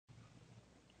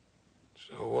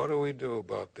So what do we do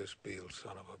about this Beale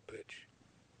son of a bitch?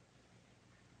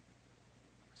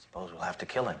 Suppose we'll have to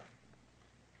kill him.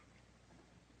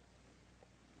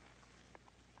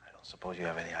 I don't suppose you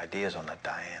have any ideas on that,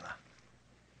 Diana.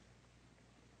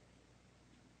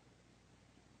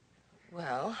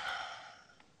 Well,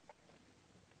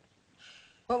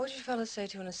 what would you fellas say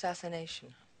to an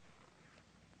assassination?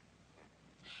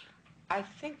 I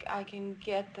think I can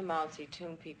get the Mao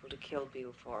Zedong people to kill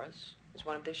Beale for us. It's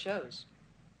one of their shows.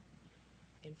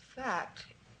 In fact,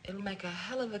 it'll make a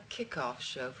hell of a kickoff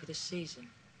show for the season.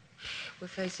 We're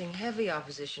facing heavy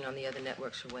opposition on the other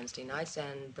networks for Wednesday nights,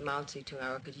 and the Mao Zedong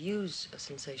Hour could use a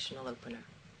sensational opener.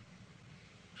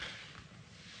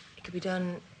 It could be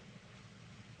done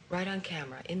right on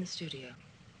camera, in the studio.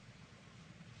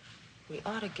 We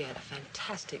ought to get a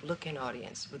fantastic look-in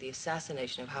audience with the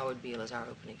assassination of Howard Beale as our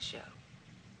opening show.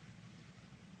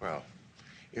 Well,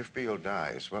 if Beale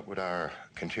dies, what would our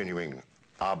continuing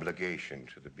obligation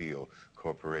to the Beale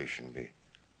Corporation be?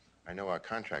 I know our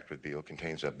contract with Beale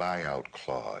contains a buyout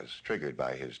clause triggered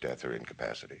by his death or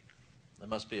incapacity. There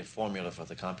must be a formula for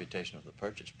the computation of the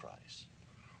purchase price.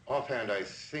 Offhand, I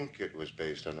think it was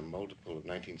based on a multiple of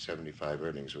 1975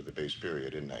 earnings with the base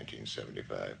period in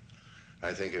 1975.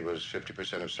 I think it was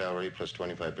 50% of salary plus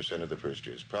 25% of the first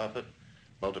year's profit,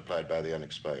 multiplied by the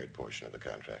unexpired portion of the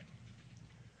contract.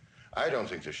 I don't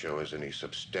think the show has any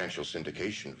substantial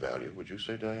syndication value. Would you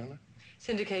say, Diana?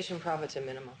 Syndication profits are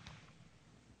minimal.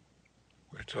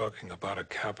 We're talking about a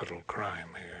capital crime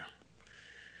here.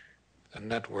 The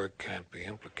network can't be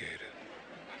implicated.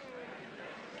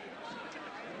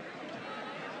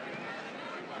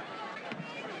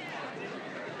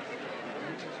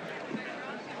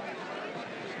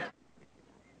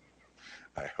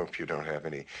 I hope you don't have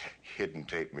any hidden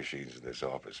tape machines in this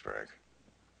office, Frank.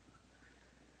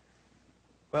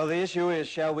 Well, the issue is,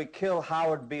 shall we kill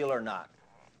Howard Beale or not?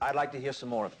 I'd like to hear some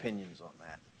more opinions on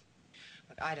that.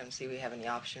 Look, I don't see we have any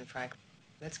option, Frank.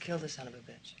 Let's kill the son of a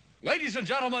bitch. Ladies and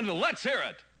gentlemen, let's hear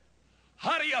it.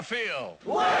 How do you feel?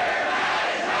 We're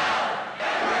mad as hell,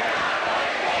 and we're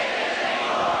not going to take this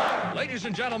anymore. Ladies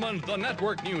and gentlemen, the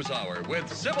Network News Hour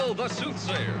with Sybil the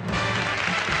Soothsayer.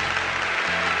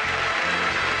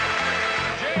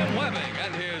 Jim Webbing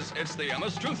and his It's the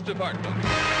Emma's Truth Department.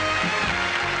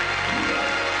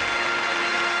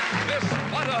 Miss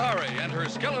Mata Hari and her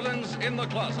skeletons in the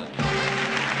closet.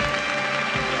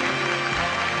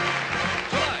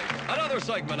 Tonight, another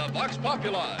segment of Vox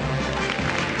Populi.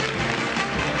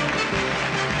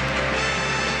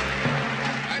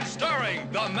 And starring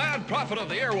the mad prophet of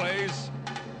the airways,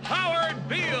 Howard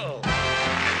Beale.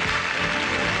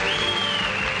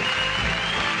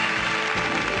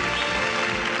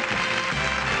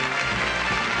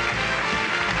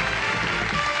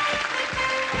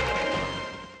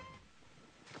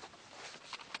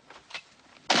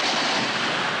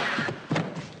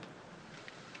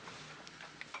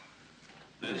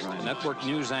 Network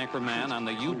news anchorman on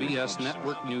the UBS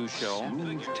Network News Show,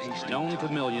 known to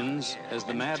millions as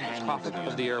the mad prophet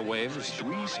of the airwaves,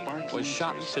 was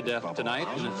shot to death tonight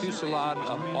in a fusillade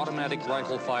of automatic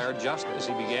rifle fire just as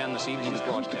he began this evening's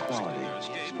broadcast.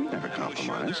 We never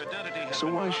compromise.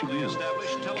 So why should you?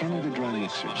 Canada Dry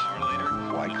Mixers.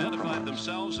 Why compromise?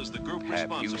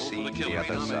 Have you seen the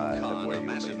other side of where you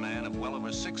live? Well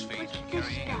over 6 feet,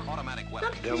 carrying an automatic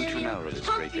weapon. Don't you know this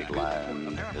great big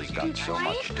land has got so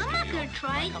much to give you?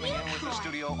 Coming in with the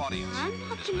studio audience.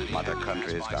 Mother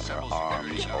Country's got her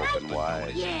arms open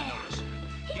wide.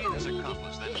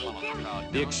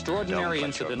 The extraordinary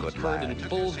incident occurred in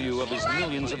full view of his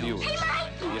millions of viewers.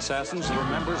 The assassins were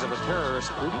members of a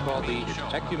terrorist group called the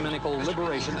Ecumenical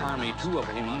Liberation Army, 2 of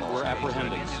whom were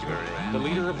apprehended. The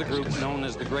leader of the group, known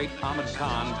as the Great Ahmed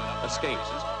Khan, escaped.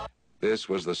 This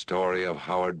was the story of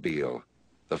Howard Beale,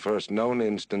 the first known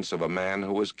instance of a man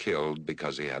who was killed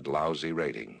because he had lousy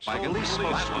ratings. By police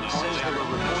spokesman says there were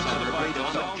reports of the Great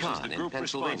Ahmed Khan in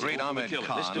Pennsylvania. Great Ahmed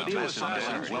Khan, Mr. Beale was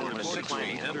found well over 6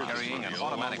 feet, carrying an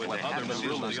automatic weapon.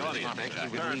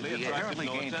 Apparently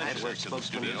gained network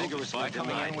spokesman vigorously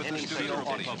denied any studio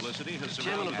audience.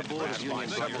 Chairman of the board of Union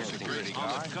Government Security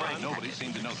Guard, nobody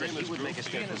seemed to know that he would make a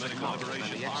statement to Congress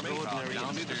and the extraordinary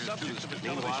downstairs.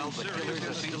 Meanwhile, the killers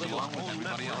are still along with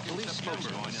everybody else. Police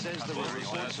spokesman says there were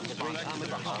reports of the Great Ahmed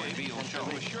Khan in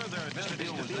Pennsylvania. Mr.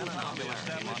 Beale was then announced by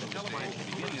the television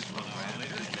convenience program.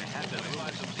 They had to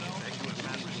realize themselves.